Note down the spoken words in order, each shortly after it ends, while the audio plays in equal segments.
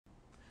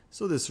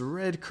So this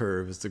red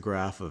curve is the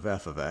graph of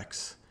f of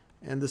x,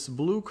 and this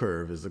blue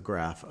curve is the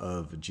graph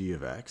of g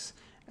of x.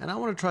 And I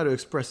want to try to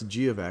express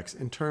g of x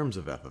in terms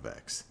of f of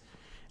x.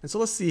 And so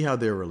let's see how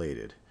they're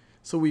related.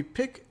 So we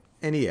pick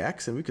any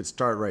x, and we could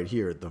start right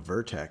here at the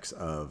vertex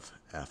of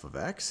f of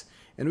x.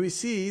 And we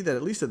see that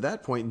at least at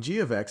that point, g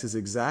of x is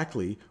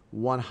exactly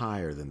one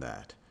higher than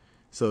that.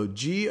 So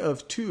g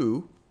of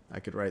 2, I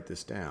could write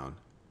this down,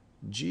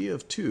 g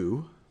of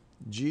 2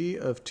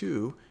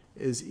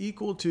 is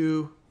equal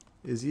to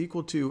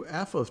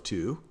f of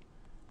 2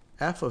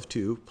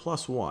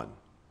 plus 1.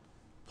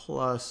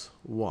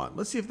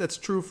 Let's see if that's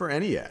true for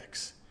any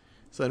x.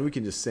 So then we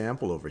can just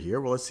sample over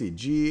here. Well, let's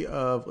see,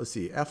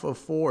 f of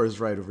 4 is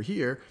right over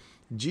here.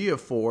 G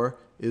of 4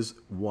 is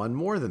 1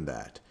 more than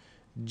that.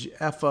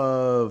 F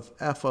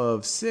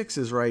of 6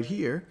 is right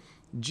here.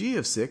 G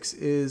of 6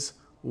 is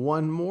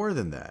 1 more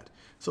than that.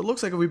 So it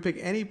looks like if we pick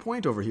any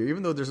point over here,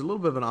 even though there's a little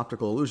bit of an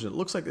optical illusion, it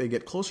looks like they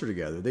get closer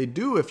together. They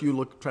do if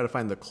you try to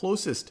find the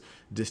closest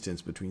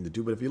distance between the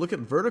two. But if you look at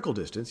vertical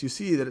distance, you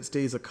see that it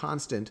stays a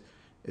constant.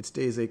 It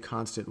stays a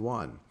constant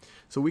 1.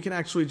 So we can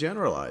actually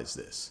generalize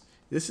this.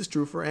 This is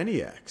true for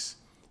any x.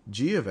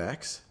 G of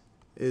x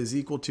is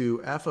equal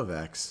to f of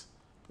x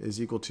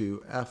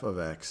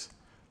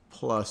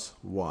plus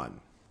 1.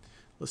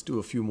 Let's do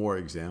a few more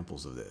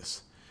examples of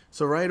this.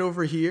 So right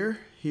over here,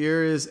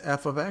 here is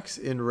f of x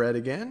in red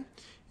again,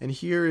 and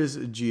here is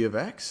g of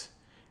x.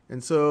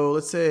 And so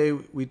let's say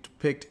we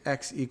picked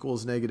x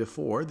equals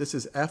 -4. This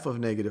is f of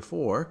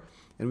 -4,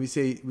 and we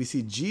see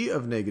g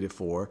of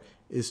 -4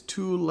 is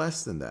 2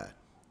 less than that.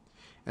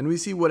 And we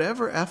see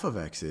whatever f of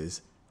x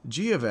is,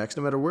 g of x,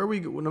 no matter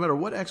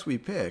what x we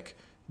pick,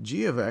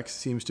 g of x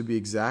seems to be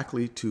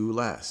exactly 2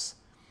 less.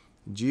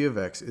 G of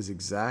x is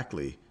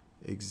exactly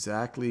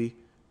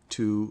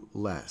 2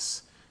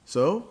 less.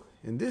 So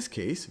in this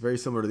case, very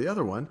similar to the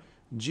other one,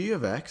 g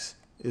of x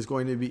is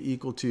going to be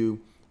equal to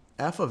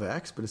f of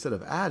x, but instead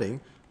of adding,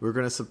 we're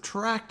going to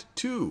subtract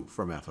 2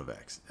 from f of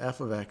x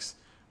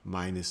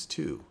minus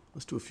 2.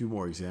 Let's do a few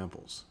more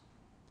examples.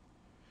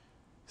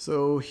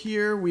 So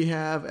here we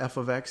have f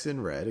of x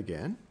in red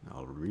again.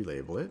 I'll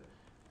relabel it,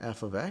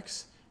 f of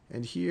x,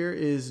 and here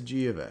is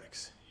g of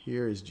x.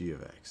 Here is g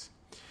of x.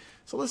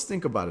 So let's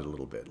think about it a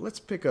little bit. Let's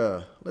pick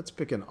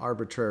an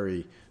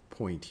arbitrary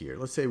point here.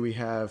 Let's say we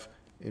have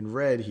in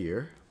red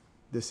here,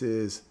 this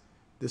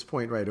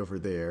point right over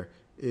there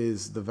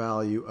is the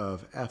value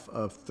of f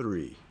of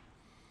 3.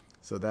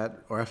 So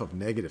that, or f of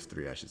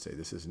 -3, I should say.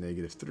 This is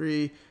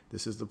 -3.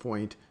 This is the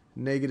point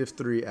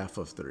 -3 f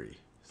of 3.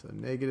 So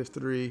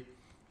 -3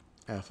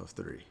 f of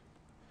 3.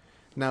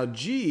 Now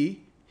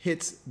g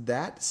hits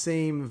that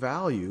same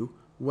value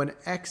when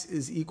x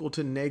is equal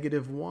to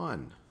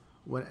 -1.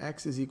 When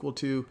x is equal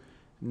to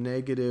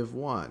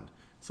 -1.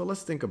 So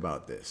let's think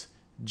about this.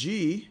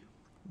 G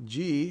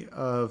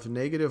of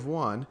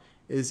 -1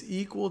 is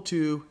equal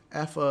to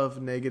f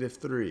of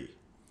 -3.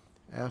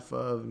 F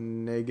of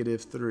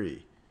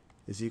 -3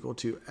 is equal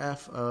to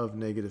f of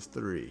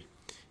 -3.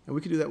 And we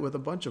could do that with a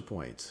bunch of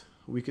points.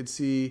 We could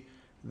see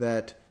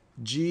that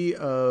g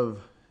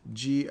of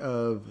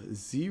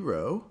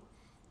 0,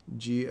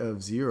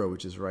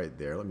 which is right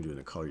there. Let me do it in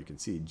a color you can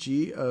see.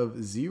 G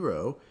of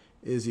 0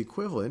 is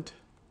equivalent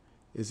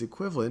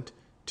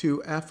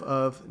to f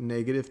of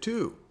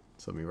 -2.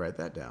 So let me write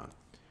that down.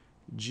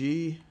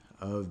 G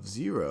of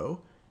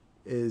 0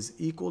 is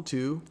equal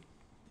to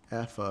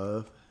f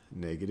of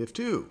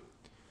 -2.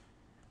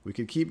 We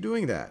could keep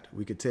doing that.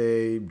 We could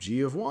say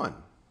g of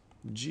 1.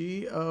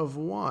 G of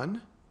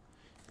 1,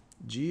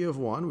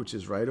 which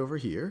is right over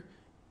here.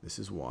 This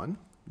is 1.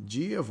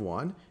 G of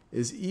 1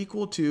 is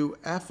equal to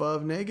f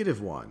of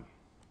 -1.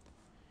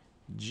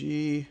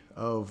 G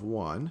of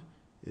 1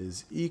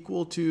 is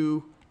equal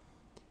to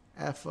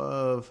f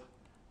of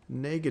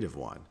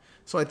 -1.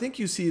 So I think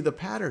you see the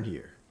pattern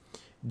here.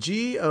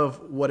 G of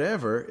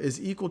whatever is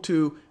equal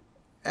to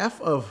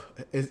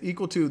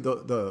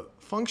the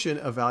function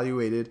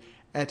evaluated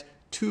at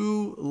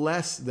 2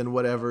 less than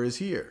whatever is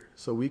here.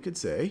 So we could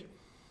say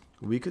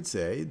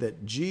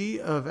that g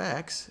of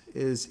x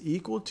is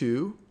equal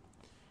to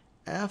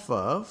f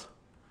of,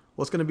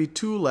 well, it's going to be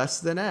 2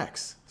 less than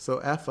x. So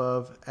f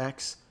of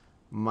x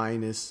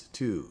minus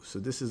 2. So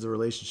this is the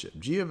relationship.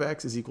 G of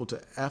x is equal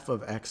to f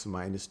of x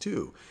minus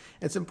 2.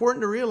 And it's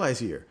important to realize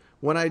here,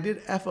 when I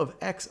did f of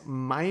x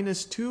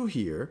minus 2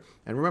 here,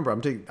 and remember,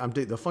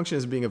 the function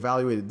is being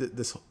evaluated,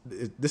 this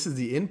is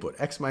the input.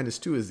 X minus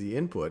 2 is the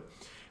input.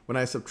 When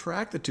I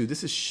subtract the 2,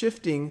 this is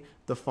shifting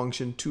the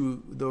function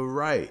to the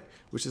right,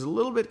 which is a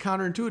little bit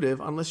counterintuitive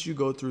unless you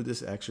go through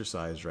this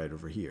exercise right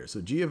over here. So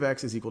g of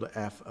x is equal to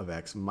f of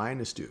x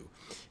minus 2.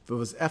 If it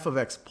was f of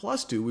x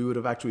plus 2, we would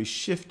have actually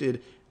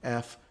shifted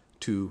f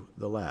to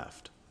the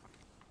left.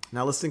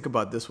 Now let's think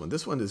about this one.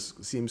 This one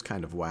seems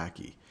kind of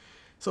wacky.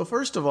 So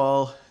first of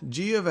all,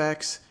 g of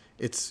x,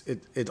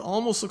 it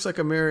almost looks like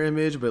a mirror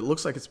image, but it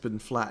looks like it's been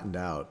flattened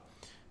out.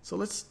 So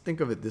let's think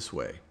of it this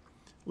way.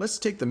 Let's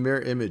take the mirror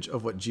image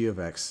of what g of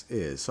x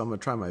is. So I'm going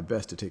to try my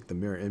best to take the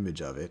mirror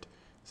image of it.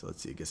 So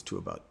let's see, it gets to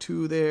about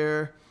 2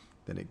 there.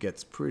 Then it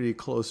gets pretty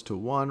close to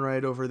 1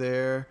 right over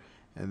there,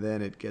 and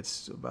then it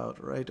gets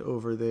about right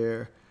over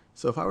there.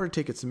 So if I were to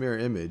take its mirror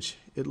image,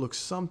 it looks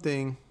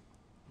something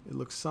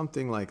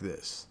like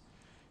this.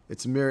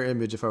 Its mirror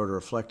image, if I were to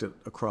reflect it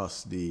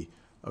across the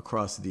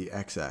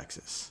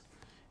x-axis,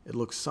 it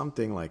looks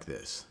something like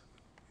this.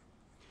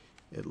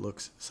 It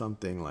looks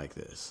something like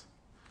this.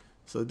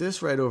 So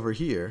this right over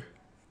here,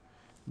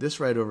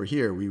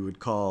 we would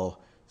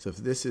call, so if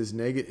this is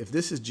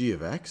g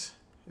of x,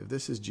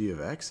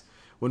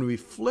 when we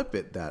flip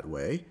it that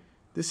way,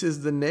 this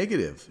is the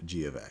negative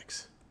g of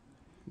x.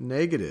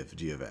 Negative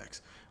g of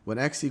x. When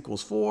x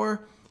equals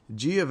 4,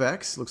 g of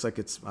x looks like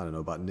it's, I don't know,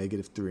 about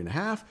negative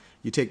 3.5.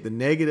 You take the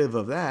negative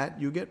of that,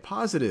 you get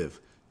positive.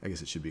 I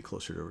guess it should be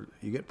closer to,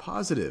 you get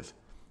positive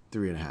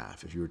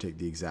 3.5 if you were to take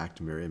the exact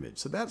mirror image.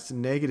 So that's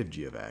negative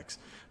g of x.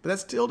 But that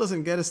still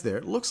doesn't get us there.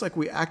 It looks like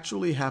we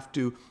actually have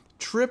to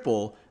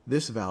triple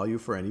this value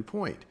for any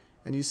point.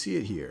 And you see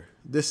it here.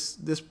 This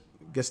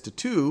gets to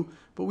 2,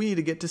 but we need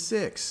to get to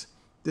 6.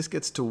 This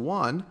gets to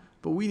 1,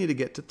 but we need to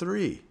get to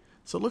 3.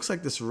 So it looks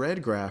like this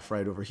red graph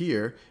right over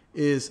here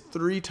is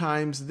 3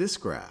 times this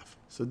graph.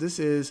 So this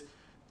is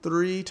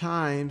 3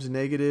 times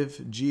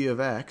negative g of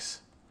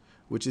x,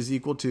 which is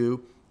equal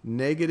to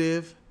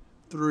negative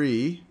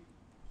 3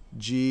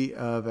 g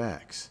of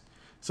x.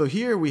 So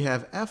here we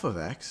have f of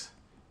x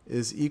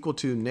is equal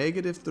to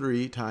negative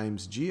 3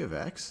 times g of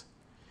x.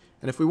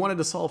 And if we wanted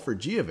to solve for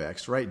g of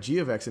x, write g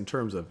of x in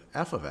terms of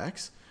f of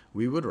x,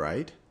 we would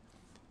write,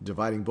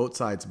 dividing both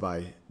sides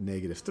by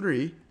negative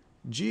 3,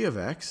 g of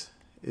x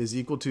is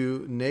equal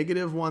to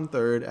negative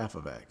 1/3 f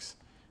of x.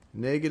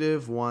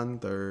 Negative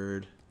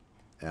 1/3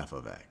 f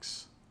of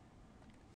x.